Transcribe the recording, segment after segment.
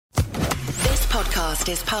podcast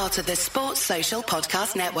is part of the Sports Social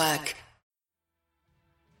Podcast Network.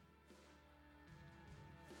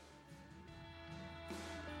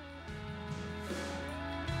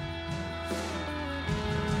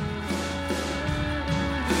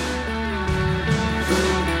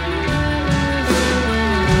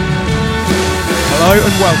 Hello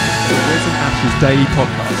and welcome to the Wiz and Ashes Daily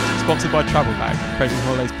Podcast, sponsored by Travel Bag, creating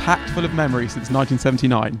holidays packed full of memories since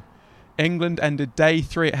 1979. England ended day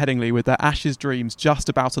 3 at Headingley with their Ashes dreams just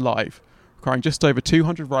about alive, requiring just over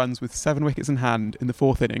 200 runs with 7 wickets in hand in the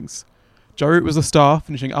 4th innings. Joe Root was the star,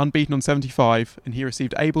 finishing unbeaten on 75, and he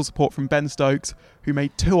received able support from Ben Stokes, who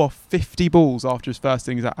made 2 off 50 balls after his first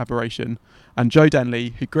innings aberration, and Joe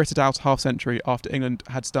Denley, who gritted out a half-century after England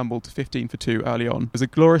had stumbled to 15 for 2 early on. It was a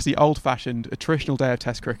gloriously old-fashioned, attritional day of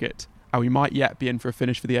Test cricket, and we might yet be in for a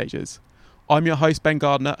finish for the ages. I'm your host, Ben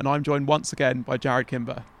Gardner, and I'm joined once again by Jared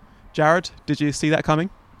Kimber. Jared, did you see that coming?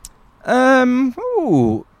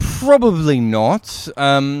 Probably not.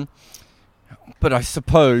 But I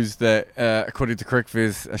suppose that, according to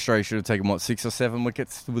CricViz, Australia should have taken, 6 or 7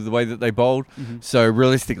 wickets with the way that they bowled. Mm-hmm. So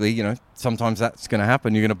realistically, sometimes that's going to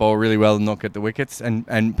happen. You're going to bowl really well and not get the wickets.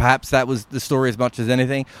 And perhaps that was the story as much as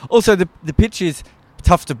anything. Also, the pitch is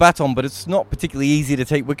tough to bat on, but it's not particularly easy to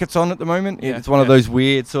take wickets on at the moment. Yeah, it's one of those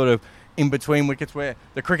weird sort of in-between wickets where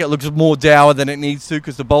the cricket looks more dour than it needs to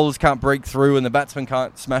because the bowlers can't break through and the batsmen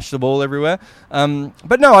can't smash the ball everywhere.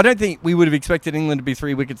 But no, I don't think we would have expected England to be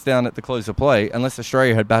 3 wickets down at the close of play, unless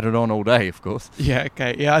Australia had batted on all day, of course. Yeah,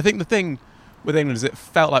 okay. Yeah, I think the thing with England is it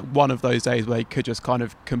felt like one of those days where they could just kind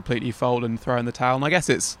of completely fold and throw in the towel. And I guess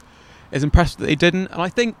it's impressive that they didn't. And I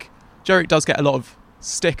think Joe Root does get a lot of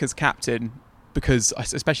stick as captain, because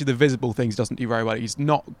especially the visible things he doesn't do very well. He's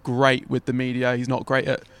not great with the media. He's not great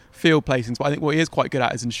at field placings. But I think what he is quite good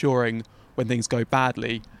at is ensuring when things go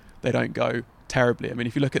badly, they don't go terribly. I mean,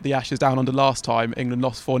 if you look at the Ashes down under last time, England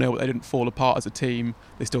lost 4-0, but they didn't fall apart as a team.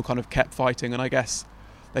 They still kind of kept fighting. And I guess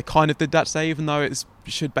they kind of did that today, even though it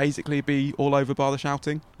should basically be all over by the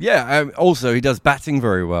shouting. Yeah, also he does batting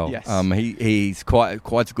very well. Yes. He's quite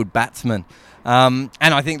a good batsman. And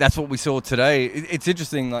I think that's what we saw today. It's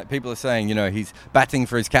interesting, like people are saying, he's batting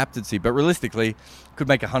for his captaincy, but realistically, could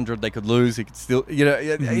make 100, they could lose, he could still,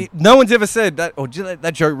 no one's ever said that,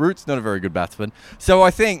 that Joe Root's not a very good batsman. So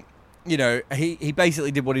I think, he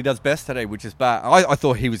basically did what he does best today, which is bat. I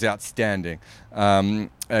thought he was outstanding.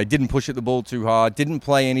 Didn't push at the ball too hard, didn't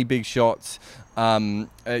play any big shots.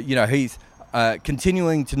 He's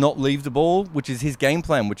continuing to not leave the ball, which is his game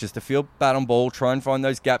plan, which is to field bat on ball, try and find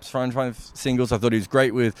those gaps, try and find singles. I thought he was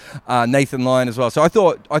great with Nathan Lyon as well. So I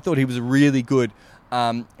thought he was a really good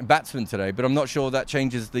batsman today, but I'm not sure that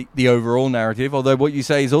changes the overall narrative, although what you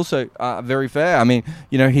say is also very fair. I mean,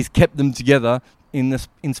 he's kept them together in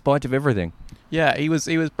spite of everything. Yeah, he was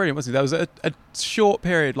brilliant, wasn't he? There was a short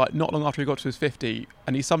period, like not long after he got to his 50,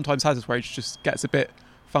 and he sometimes has this where he just gets a bit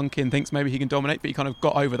funky and thinks maybe he can dominate, but he kind of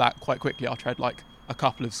got over that quite quickly after had like a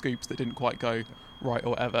couple of scoops that didn't quite go right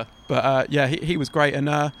or whatever. But he was great,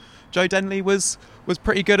 and Joe Denley was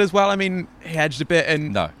pretty good as well. I mean, he edged a bit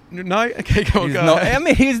and no, okay, go on. I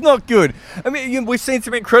mean, he's not good. I mean, we've seen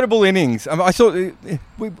some incredible innings. I saw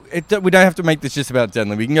we don't have to make this just about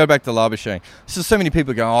Denley. We can go back to Labuschagne. So many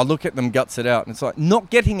people go, "Oh, look at them guts it out," and it's like not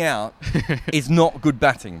getting out is not good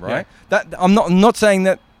batting, right? Yeah. That I'm not saying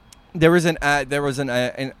that. There isn't,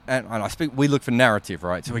 and I speak. We look for narrative,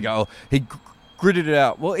 right? So we go, he gritted it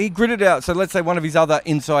out. Well, he gritted it out. So let's say one of his other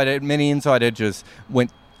many inside edges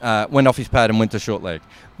went off his pad and went to short leg.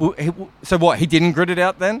 So what? He didn't grit it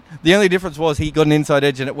out then? The only difference was he got an inside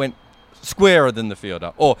edge and it went squarer than the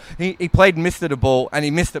fielder. Or he played and missed it a ball and he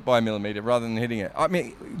missed it by a millimetre rather than hitting it. I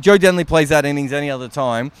mean, Joe Denley plays that innings any other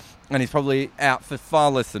time and he's probably out for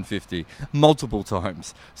far less than 50 multiple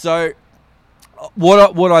times. So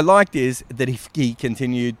what I liked is that he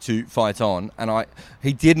continued to fight on, and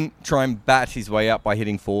he didn't try and bat his way up by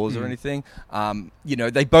hitting fours or anything.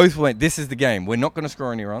 They both went, this is the game. We're not going to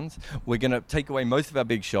score any runs. We're going to take away most of our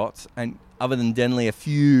big shots, and other than Denley, a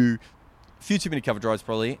few too many cover drives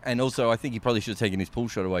probably, and also I think he probably should have taken his pull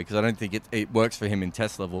shot away because I don't think it works for him in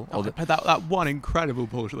test level. That one incredible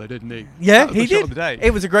pull shot, didn't he? Yeah, he did. Shot of the day.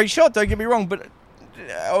 It was a great shot, don't get me wrong, but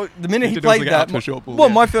the minute he played that,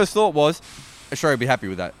 my first thought was, Australia would be happy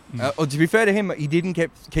with that. Or to be fair to him, he didn't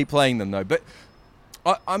keep playing them though. But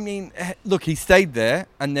I mean, look, he stayed there,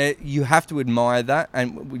 and you have to admire that.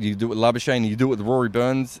 And you do it with Labuschagne, you do it with Rory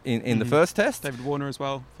Burns in the first test. David Warner as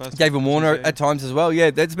well. David Warner at times as well. Yeah,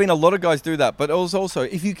 there's been a lot of guys do that. But also,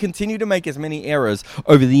 if you continue to make as many errors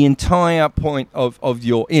over the entire point of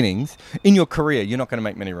your innings in your career, you're not going to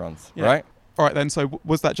make many runs, right? All right then. So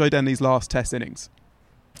was that Joe Denley's last test innings?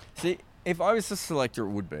 See, If I was the selector, it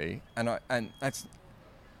would be, and that's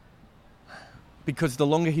because the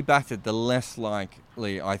longer he batted, the less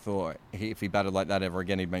likely I thought if he batted like that ever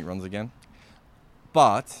again, he'd make runs again.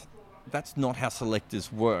 But that's not how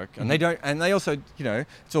selectors work, and they don't. And they also,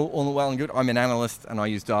 it's all well and good. I'm an analyst, and I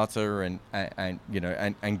use data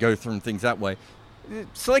and go through things that way.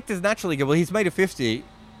 Selectors naturally go, well, he's made a 50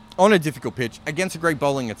 on a difficult pitch against a great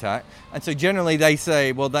bowling attack, and so generally they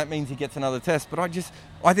say, well, that means he gets another test. But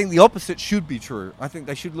I think the opposite should be true. I think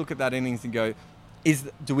they should look at that innings and go,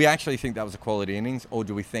 do we actually think that was a quality innings, or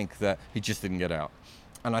do we think that he just didn't get out?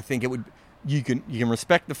 And I think you can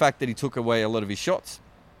respect the fact that he took away a lot of his shots.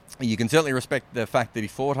 You can certainly respect the fact that he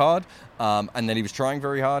fought hard and that he was trying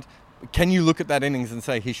very hard. Can you look at that innings and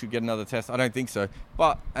say he should get another test? I don't think so.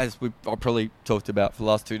 But as I probably talked about for the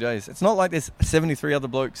last 2 days, it's not like there's 73 other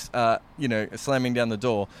blokes, slamming down the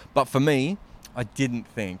door. But for me, I didn't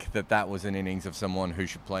think that was an innings of someone who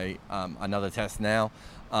should play another test now.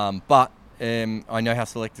 But I know how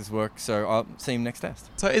selectors work, so I'll see him next test.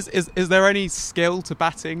 So is there any skill to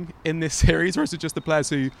batting in this series, or is it just the players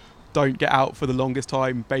who don't get out for the longest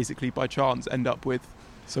time, basically by chance, end up with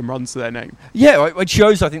some runs to their name? Yeah, it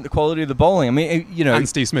shows, I think, the quality of the bowling. I mean, and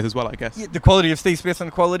Steve Smith as well, I guess. Yeah, the quality of Steve Smith and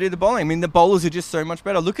the quality of the bowling. I mean, the bowlers are just so much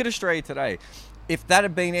better. Look at Australia today. If that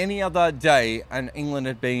had been any other day and England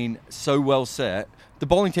had been so well set, the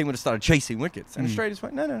bowling team would have started chasing wickets. And Australia just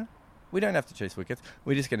went, no, we don't have to chase wickets.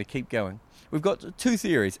 We're just going to keep going. We've got two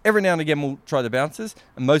theories. Every now and again we'll try the bounces,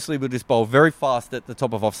 and mostly we'll just bowl very fast at the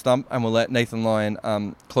top of off stump, and we'll let Nathan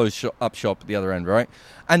Lyon close up shop at the other end, right?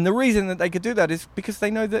 And the reason that they could do that is because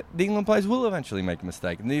they know that the England players will eventually make a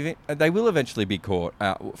mistake, and they will eventually be caught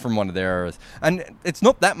out from one of their errors. And it's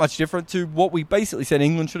not that much different to what we basically said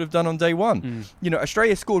England should have done on day one.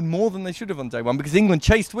 Australia scored more than they should have on day one because England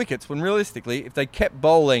chased wickets, when realistically, if they kept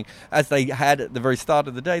bowling as they had at the very start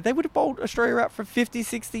of the day, they would have bowled Australia out for 50,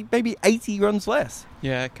 60, maybe 80 runs less.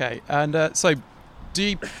 Yeah, okay. And so do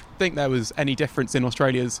you think there was any difference in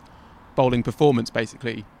Australia's bowling performance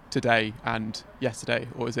basically today and yesterday,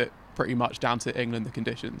 or is it pretty much down to England, the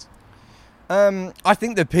conditions? I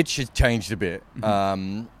think the pitch has changed a bit.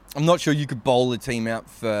 I'm not sure you could bowl a team out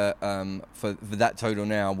for that total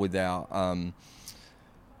now without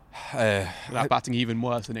batting even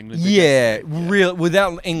worse than England.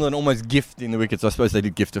 Without England almost gifting the wickets. I suppose they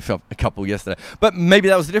did gift a couple yesterday, but maybe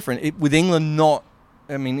that was different. With England not.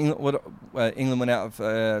 I mean, England went out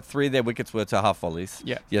of 3 of their wickets were to half volleys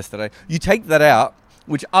yesterday. You take that out,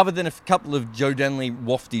 which other than a couple of Joe Denley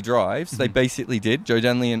wafty drives, they basically did. Joe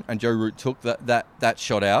Denley and Joe Root took that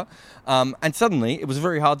shot out, and suddenly it was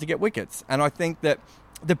very hard to get wickets. And I think that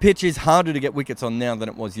the pitch is harder to get wickets on now than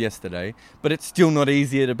it was yesterday, but it's still not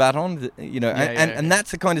easier to bat on, and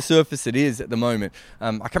that's the kind of surface it is at the moment.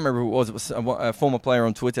 I can't remember who it was. It was a former player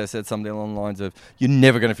on Twitter said something along the lines of, you're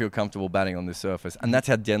never going to feel comfortable batting on this surface, and that's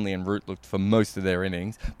how Denley and Root looked for most of their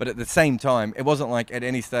innings. But at the same time, it wasn't like at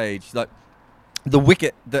any stage, like the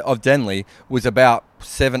wicket of Denley was about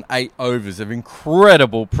 7-8 overs of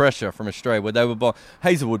incredible pressure from Australia, where they were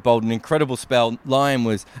Hazelwood bowled an incredible spell. Lyon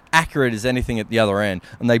was accurate as anything at the other end,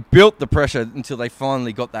 and they built the pressure until they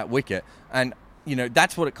finally got that wicket. And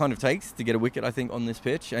that's what it kind of takes to get a wicket, I think, on this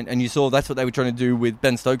pitch. And you saw that's what they were trying to do with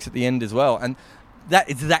Ben Stokes at the end as well. And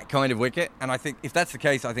it's that kind of wicket. And I think if that's the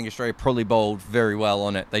case, I think Australia probably bowled very well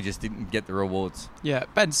on it. They just didn't get the rewards. Yeah,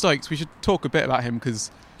 Ben Stokes, we should talk a bit about him, because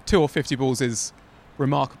 2 or 50 balls is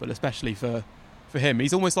remarkable, especially for him.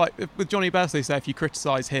 He's almost like, with Johnny Best, they say if you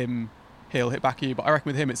criticise him, he'll hit back at you. But I reckon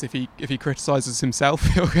with him, it's if he criticises himself,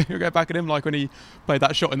 he'll go back at him. Like when he played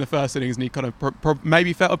that shot in the first innings, and he kind of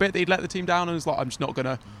maybe felt a bit that he'd let the team down, and was like, I'm just not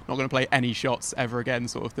gonna play any shots ever again,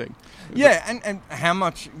 sort of thing. Yeah, and how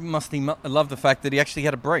much must he love the fact that he actually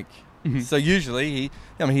had a break? So usually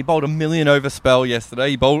he bowled a 1,000,000 over spell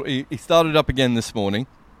yesterday. He started up again this morning.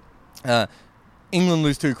 England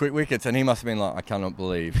lose 2 quick wickets, and he must have been like, I cannot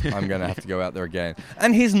believe I'm going to have to go out there again.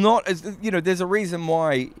 And he's not, there's a reason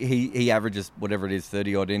why he averages whatever it is,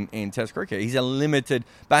 30-odd in Test cricket. He's a limited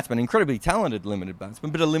batsman, incredibly talented limited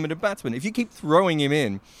batsman, but a limited batsman. If you keep throwing him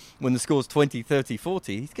in when the score's 20, 30,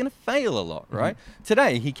 40, he's going to fail a lot, right?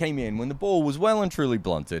 Today, he came in when the ball was well and truly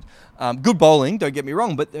blunted. Good bowling, don't get me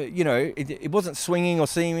wrong, but, it wasn't swinging or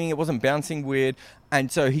seaming, it wasn't bouncing weird. And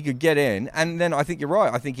so he could get in. And then I think you're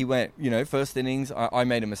right. I think he went, first innings, I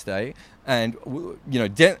made a mistake. And,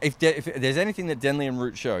 if there's anything that Denley and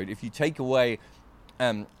Root showed, if you take away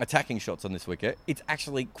attacking shots on this wicket, it's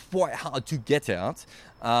actually quite hard to get out.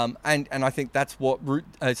 And I think that's what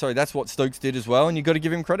that's what Stokes did as well. And you've got to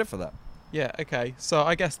give him credit for that. Yeah, okay. So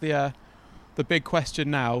I guess the big question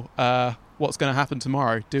now, what's going to happen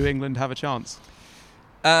tomorrow? Do England have a chance?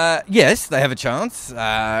 Yes, they have a chance.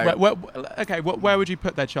 Where would you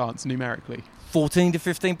put their chance numerically? 14 to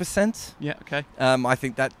 15%. Yeah, okay. I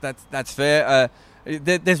think that's fair.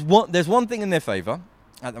 There's one thing in their favour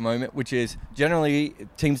at the moment, which is generally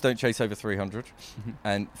teams don't chase over 300,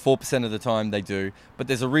 and 4% of the time they do. But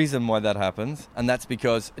there's a reason why that happens, and that's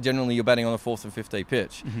because generally you're batting on a 4th and 5th tee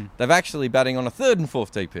pitch. They're actually batting on a 3rd and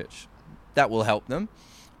 4th tee pitch. That will help them.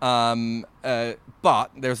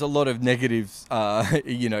 But there's a lot of negatives,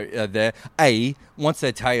 there. Once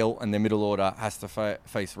their tail and their middle order has to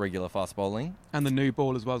face regular fast bowling. And the new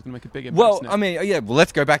ball as well is going to make a big impact. Well, I mean,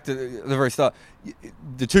 let's go back to the very start.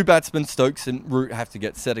 The two batsmen, Stokes and Root, have to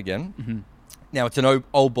get set again. Now, it's an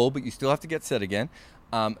old ball, but you still have to get set again.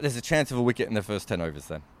 There's a chance of a wicket in the first 10 overs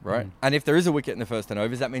then, right? And if there is a wicket in the first 10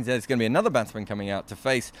 overs, that means there's going to be another batsman coming out to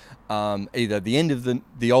face either the end of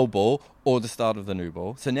the old ball or the start of the new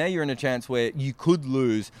ball. So now you're in a chance where you could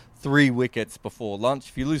lose 3 wickets before lunch.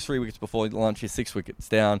 If you lose 3 wickets before lunch, you're 6 wickets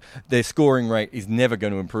down. Their scoring rate is never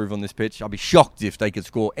going to improve on this pitch. I'll be shocked if they could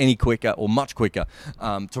score any quicker or much quicker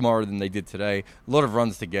tomorrow than they did today. A lot of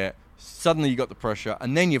runs to get. Suddenly you got the pressure,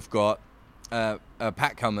 and then you've got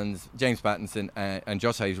Pat Cummins, James Pattinson, and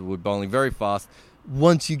Josh Hazlewood bowling very fast.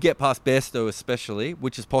 Once you get past Bairstow especially,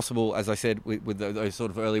 which is possible, as I said, with those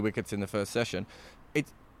sort of early wickets in the first session,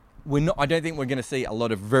 I don't think we're going to see a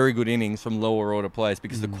lot of very good innings from lower order players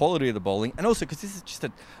because of the quality of the bowling, and also because this is just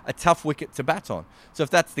a tough wicket to bat on. So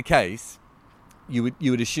if that's the case, you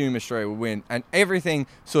would assume Australia will win, and everything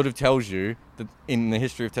sort of tells you that in the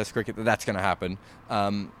history of Test cricket that's going to happen.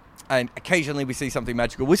 And occasionally we see something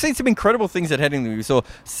magical. We've seen some incredible things at Headingley. We saw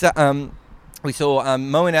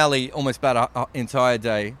Moeen Ali almost bat an entire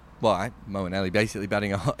day. Well, Moeen Ali basically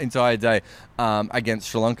batting an entire day against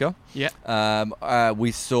Sri Lanka. Yeah.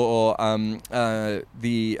 We saw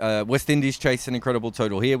the West Indies chase an incredible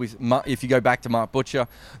total here. If you go back to Mark Butcher,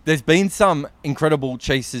 there's been some incredible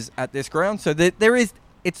chases at this ground. So there is.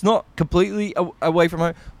 It's not completely away from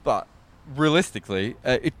home, but realistically,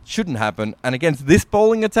 it shouldn't happen. And against this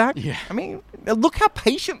bowling attack, I mean, look how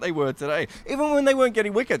patient they were today. Even when they weren't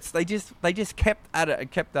getting wickets, they just kept at it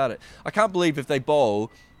and kept at it. I can't believe if they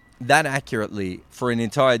bowl that accurately for an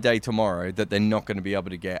entire day tomorrow that they're not going to be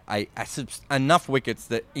able to get enough wickets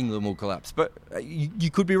that England will collapse. But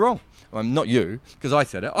you could be wrong. Well, not you, because I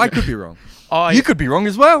said it. I could be wrong. You could be wrong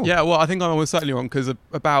as well. Yeah, well, I think I was certainly wrong because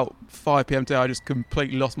about 5 p.m. today, I just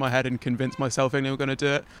completely lost my head and convinced myself England were going to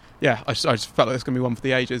do it. Yeah, I just felt like it's going to be one for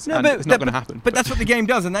the ages, and it's not going to happen. But that's what the game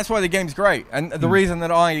does, and that's why the game's great. And the reason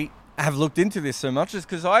that I have looked into this so much is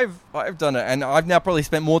because I've done it, and I've now probably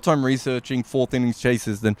spent more time researching 4th innings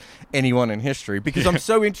chases than anyone in history because I'm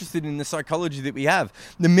so interested in the psychology that we have.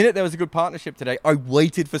 The minute there was a good partnership today, I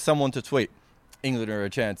waited for someone to tweet, England are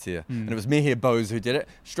a chance here. And it was Mihir Bose who did it.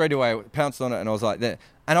 Straight away, I pounced on it, and I was like, there.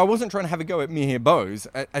 And I wasn't trying to have a go at Mihir Bose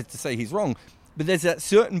as to say he's wrong. But there's that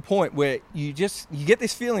certain point where you get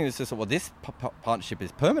this feeling that's just, well, this partnership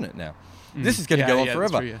is permanent now. This is going to go on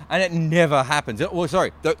forever. True, and it never happens.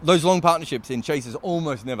 Those long partnerships in chases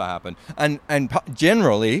almost never happen. And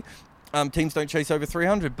generally, teams don't chase over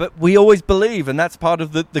 300. But we always believe, and that's part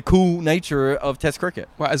of the cool nature of Test cricket.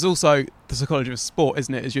 Well, it's also the psychology of sport,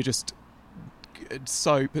 isn't it? Is you just put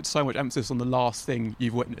so much emphasis on the last thing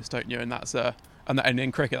you've witnessed, don't you? And that's and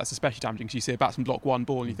in cricket, that's especially damaging because you see a batsman block one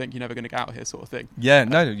ball and you think you're never going to get out of here, sort of thing. Yeah,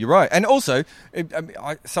 no, you're right. And also,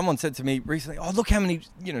 someone said to me recently, "Oh, look how many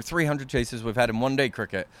 300 chases we've had in one-day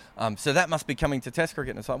cricket. So that must be coming to Test cricket."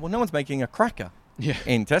 And it's like, well, no one's making a cracker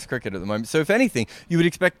in Test cricket at the moment. So if anything, you would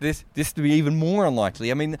expect this to be even more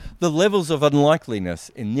unlikely. I mean, the levels of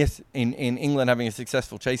unlikeliness in England having a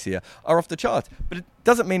successful chase here are off the charts. But it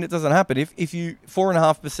doesn't mean it doesn't happen. If you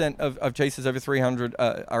 4.5% of chases over 300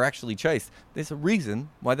 are actually chased, there's a reason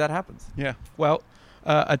why that happens. Yeah. Well,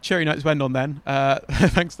 a cheery note to end on then.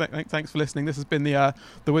 Thanks for listening. This has been the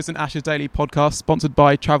Wisden Ashes Daily podcast, sponsored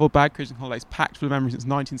by Travel Bag, creating holidays packed full of memories since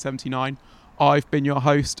 1979. I've been your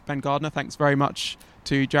host, Ben Gardner. Thanks very much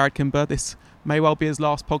to Jared Kimber. This may well be his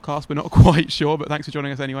last podcast. We're not quite sure, but thanks for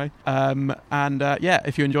joining us anyway.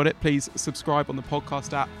 If you enjoyed it, please subscribe on the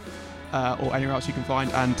podcast app or anywhere else you can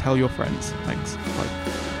find, and tell your friends. Thanks.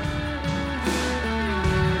 Bye.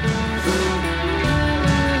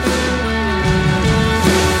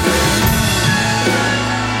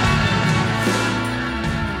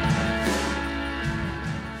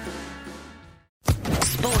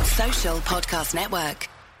 Sports Social Podcast Network.